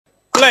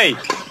Play.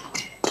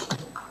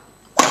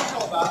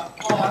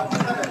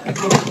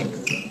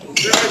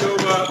 Serve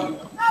over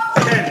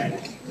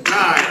 10,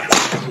 9.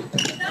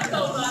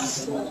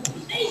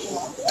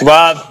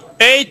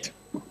 12-8.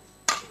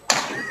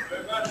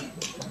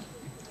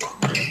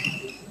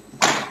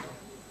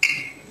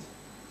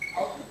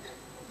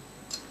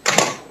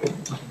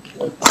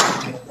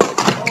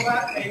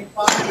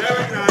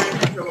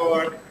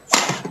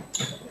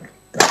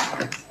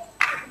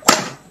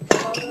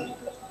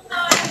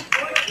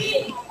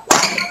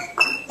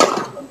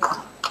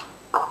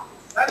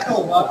 That's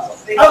over.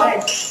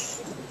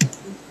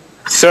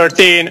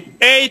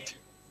 13-8.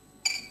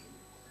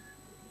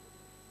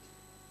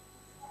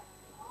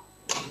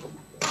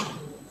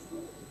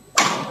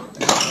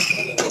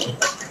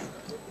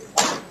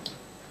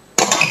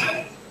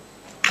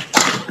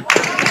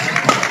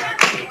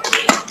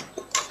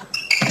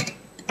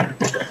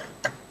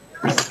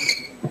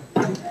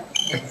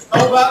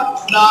 Over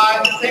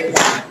 9-6.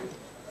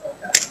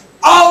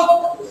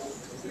 Out.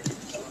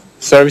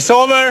 Service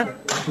over.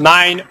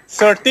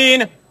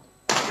 9-13.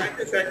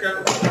 20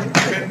 seconds.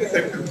 20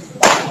 seconds.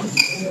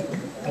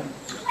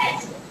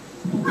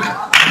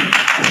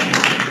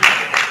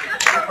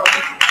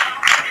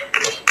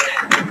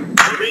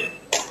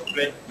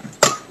 Play.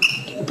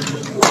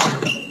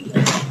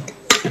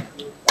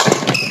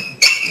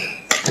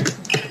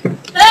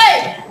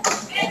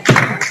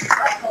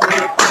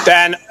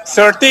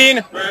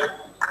 10-13. 9.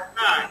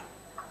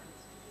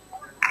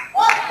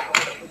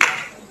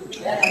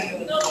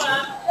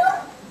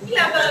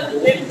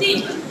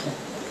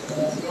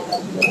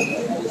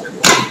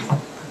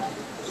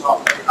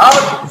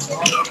 Out.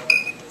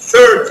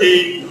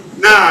 13-9.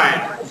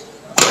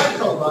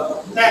 That's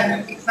over.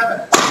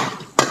 10-7.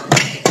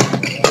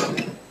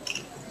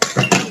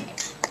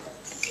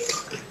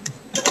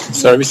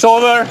 Service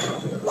over.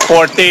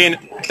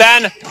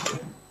 14-10.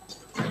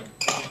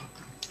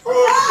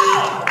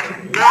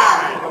 14-9.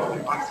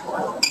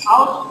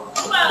 Out.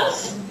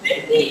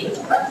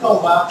 12-15. That's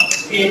over.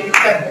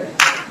 8-7.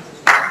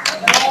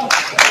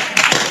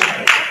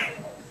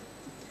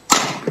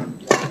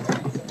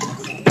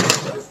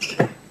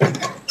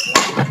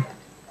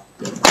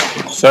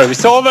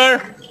 Service over.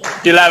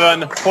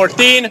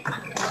 11-14.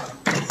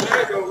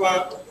 Serve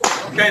over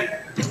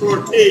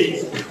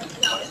 10-14.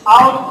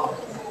 Out.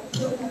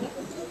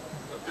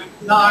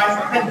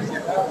 9-10.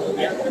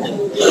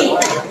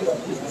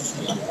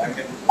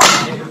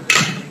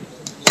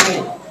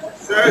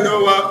 Serve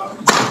over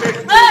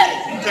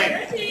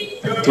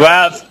 15-10.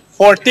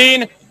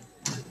 12-14.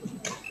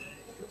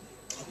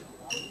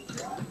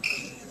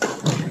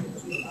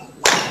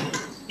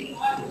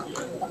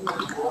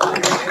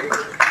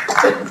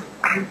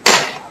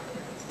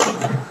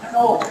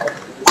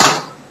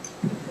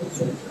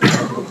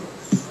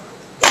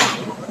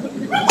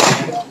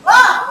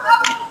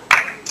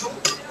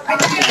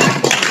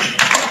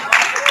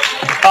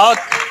 Out.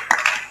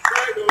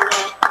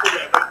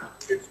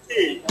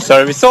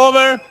 Service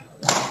over.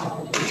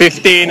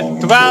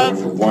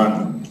 15-12.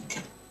 1.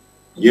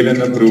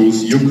 Jelena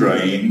Prus,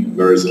 Ukraine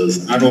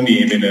versus Anu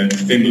Nieminen,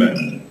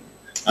 Finland.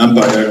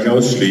 Umpire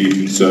Klaus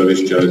Schlief,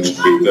 service judge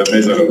Peter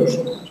Mesarosh.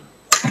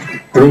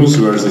 Prus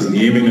versus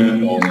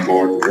Nieminen on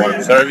court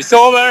 1. Service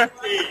over.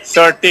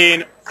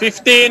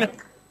 13-15.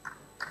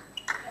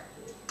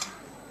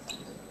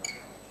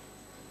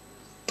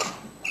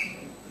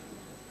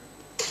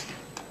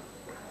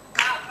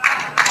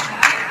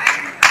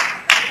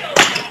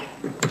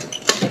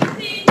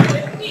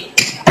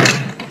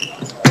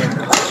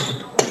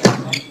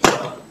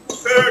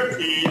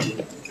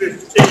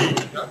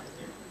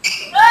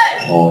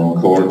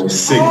 On court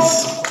 6.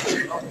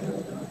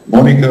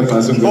 Monica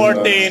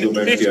Fasungova,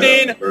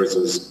 14-15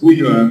 versus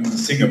Uyuan,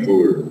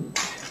 Singapore.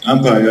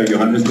 Umpire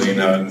Johannes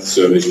Lehnhardt,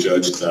 service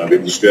judge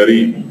David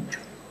Schwerin.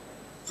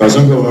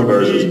 Fasungova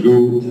versus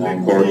Gu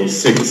on court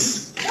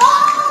 6.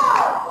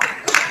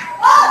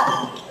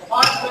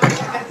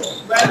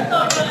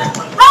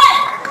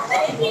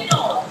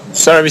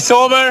 Service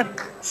over.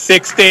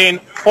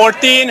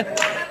 16-14.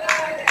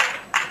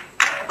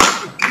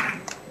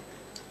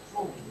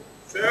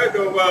 Serve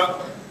over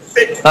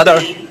 16.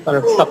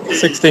 Stop.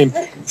 16.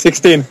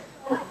 16.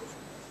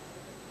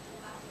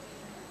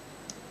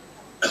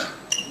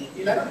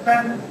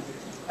 11.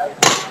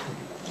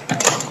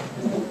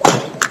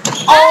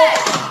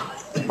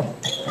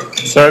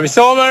 Service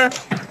over.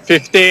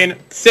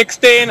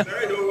 15-16.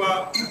 Serve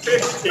over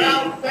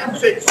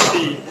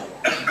 15-16.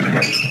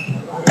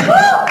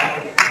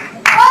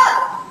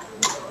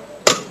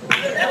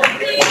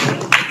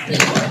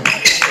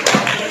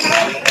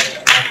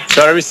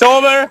 Service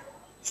over.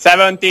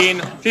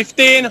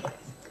 17-15.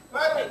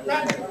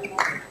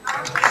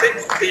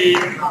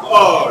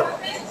 16-all.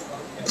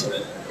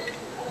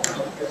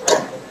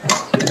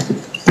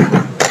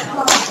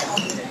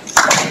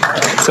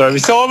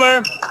 Service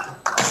over.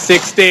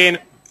 16-17.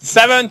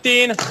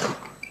 17-16.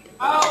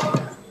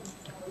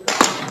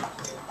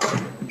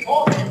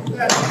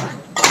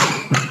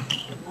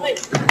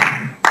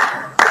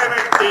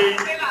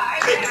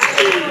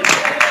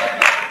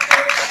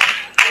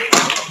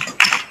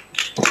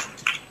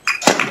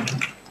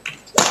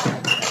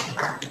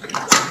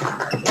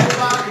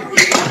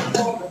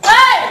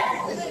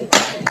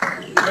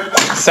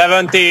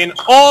 17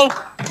 all.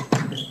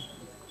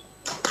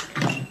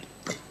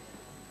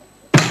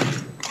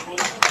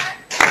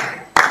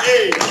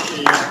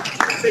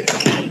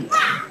 16.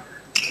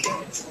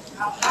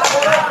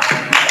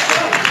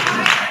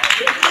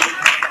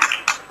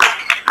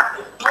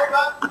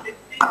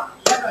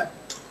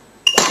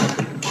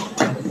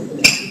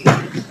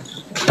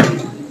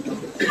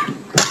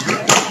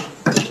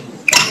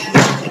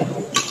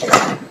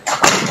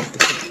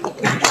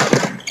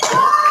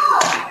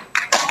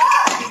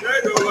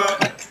 Third over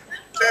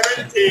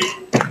 17.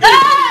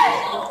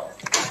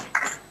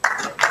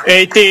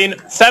 18,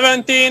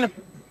 17.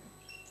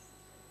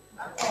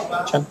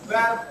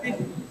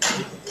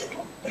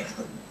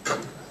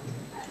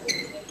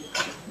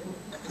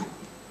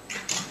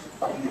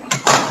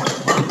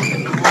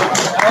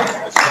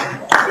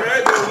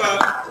 Third over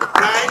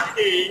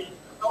 19.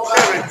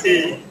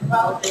 17.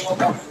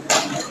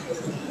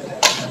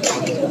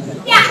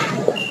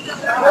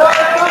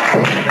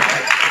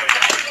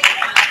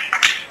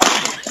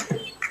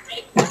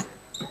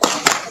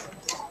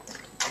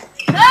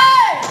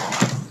 Hey!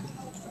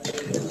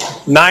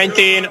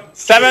 19,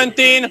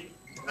 17.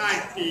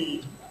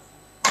 19.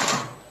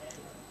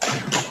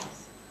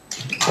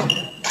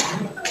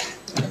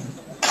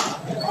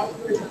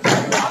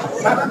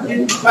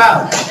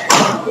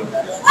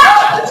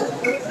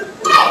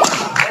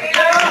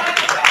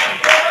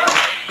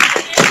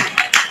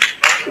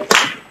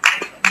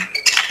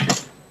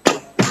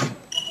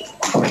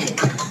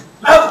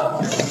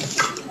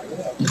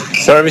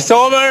 Service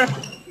over.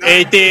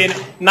 18,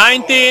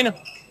 19.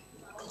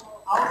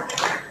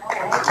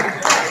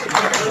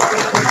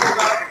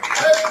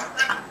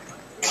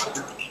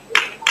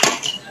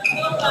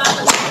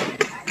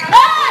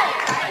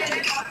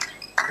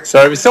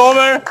 Service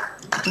over.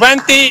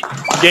 20.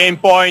 Game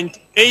point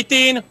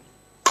 18.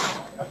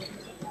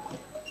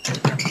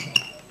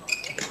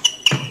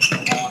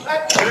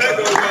 Third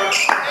over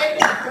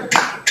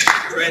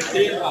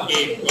 20.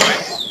 Game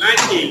point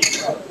 19.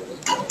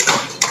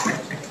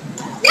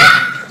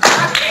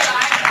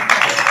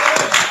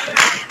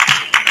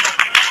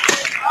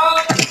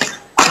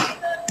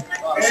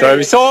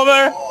 Service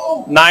over.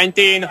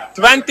 19,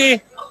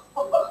 20.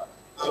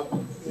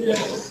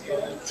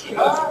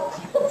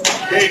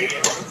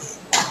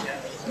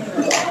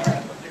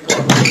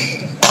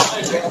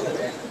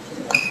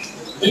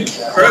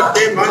 First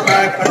game won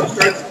by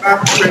first back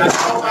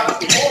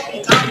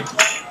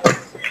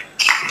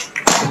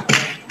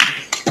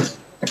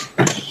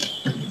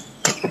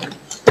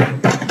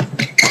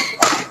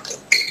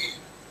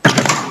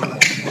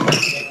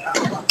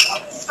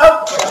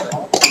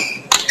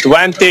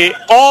 20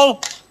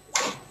 all.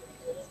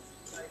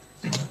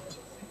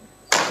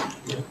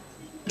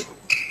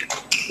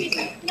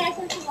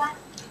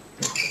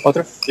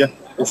 Otro? Yeah.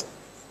 Yes.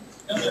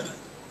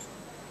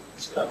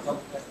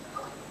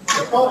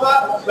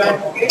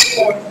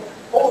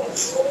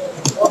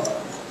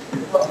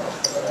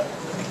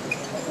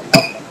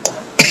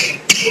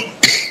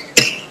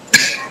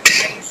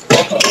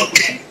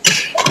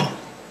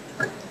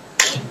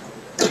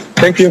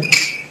 Thank you.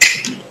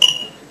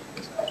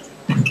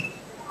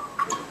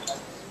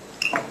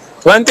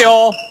 20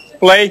 all.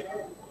 Play.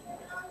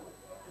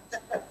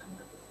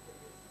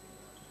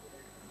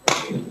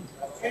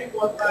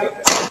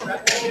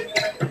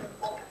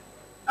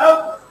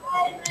 Oh.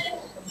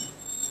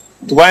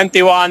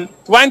 21,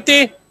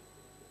 20.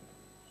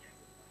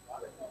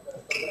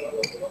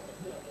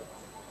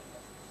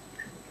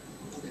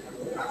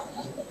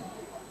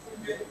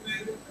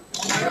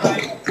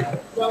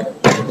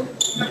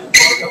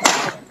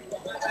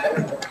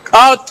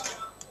 Out.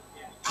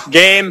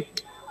 Game.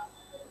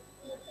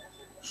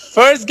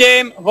 First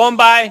game won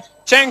by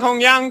Cheng Hong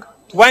Yang,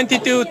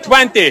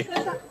 22-20.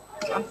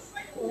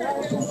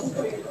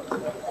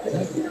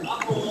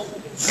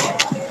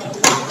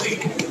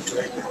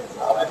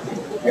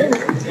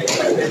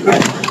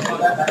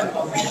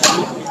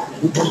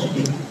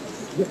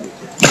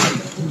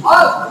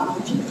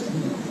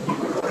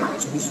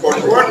 For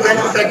 20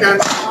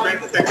 seconds.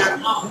 20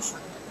 seconds.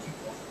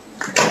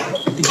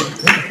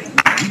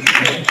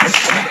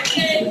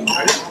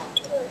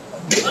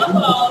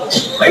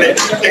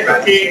 Second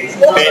team.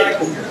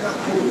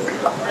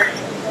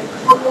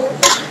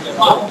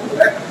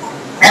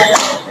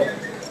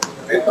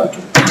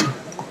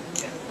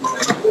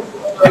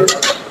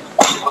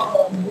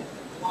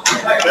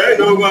 Third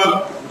over.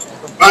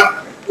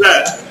 1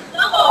 left.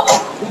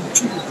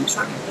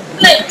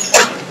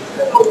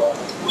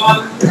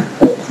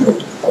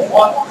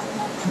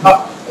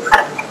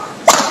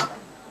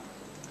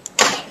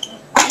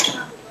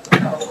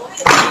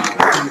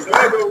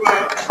 Third over.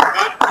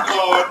 1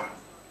 more.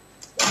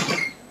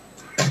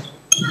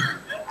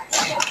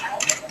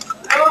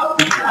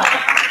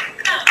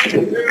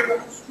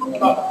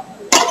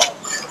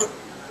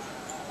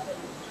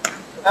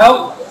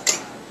 Out.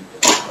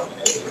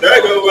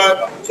 Third over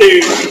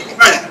 2.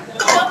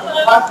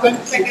 20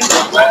 seconds.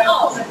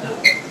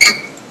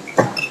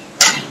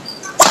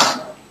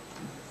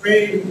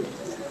 3.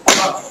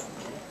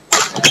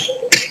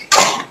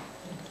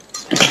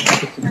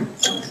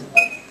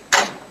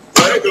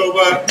 Third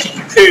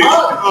 2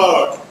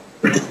 on.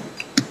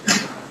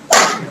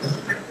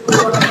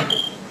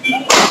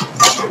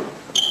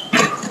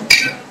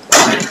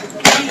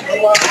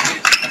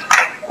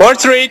 Court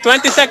 3,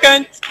 20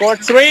 seconds. Court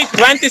 3,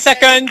 20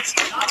 seconds.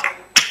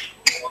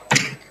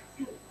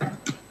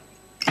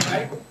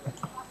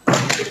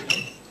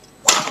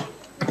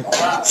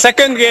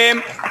 Second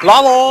game,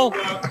 level,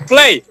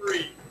 play.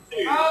 3,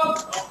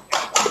 2.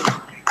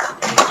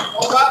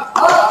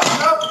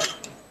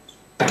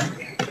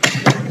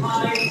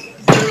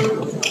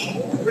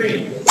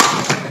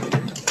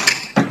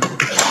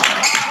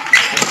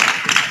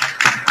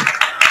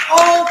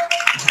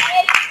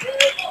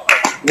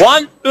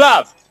 One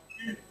love.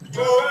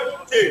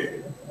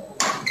 2.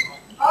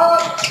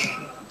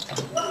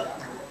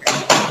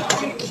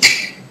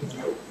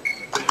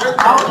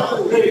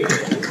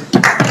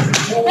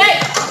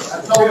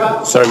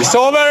 Service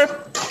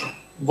over.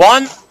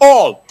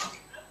 1-all.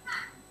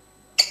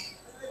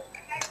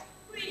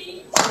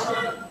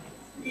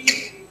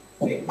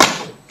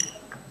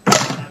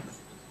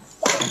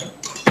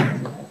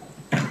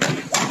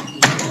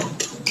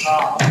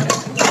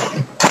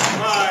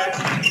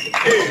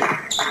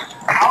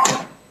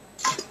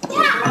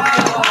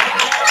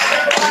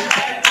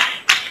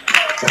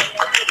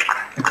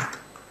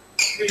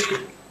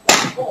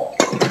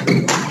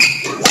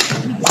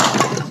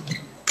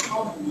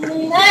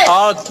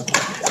 Out.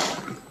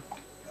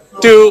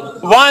 2,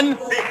 1.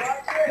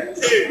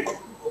 2.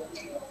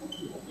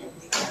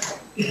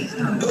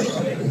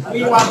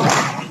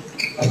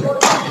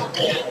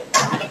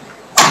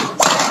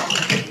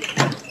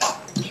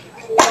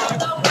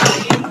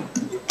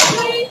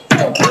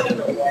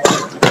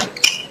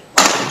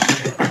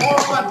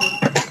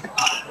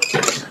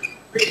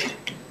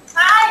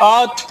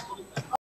 Out.